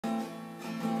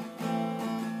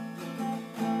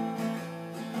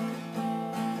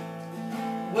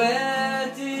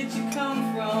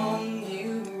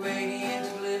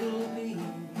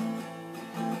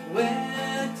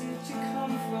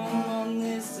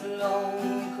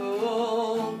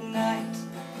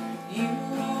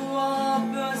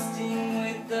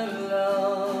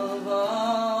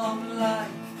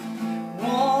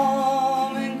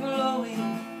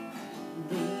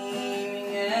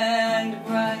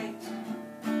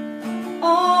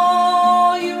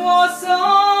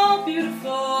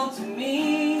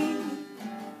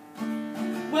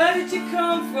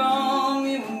come from,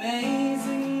 you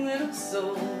amazing little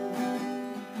soul?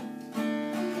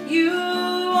 You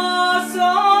are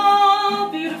so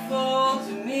beautiful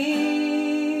to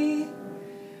me.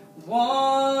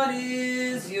 What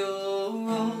is your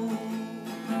role?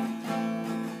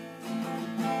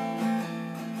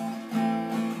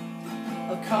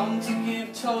 I've come to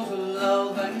give total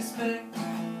love and respect.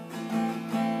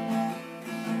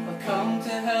 I've come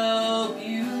to help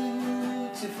you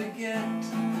to forget.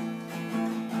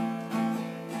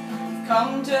 I've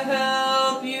come to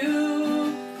help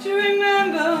you to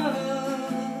remember.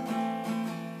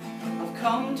 I've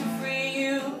come to free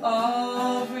you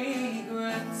of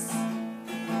regrets.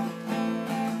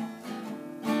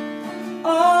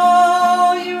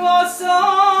 Oh, you are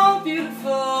so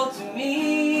beautiful to me.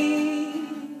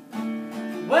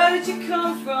 Where did you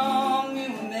come from, you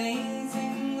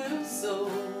amazing little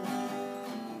soul?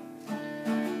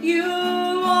 You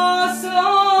are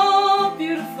so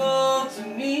beautiful to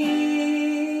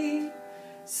me,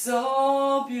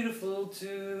 so beautiful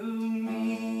to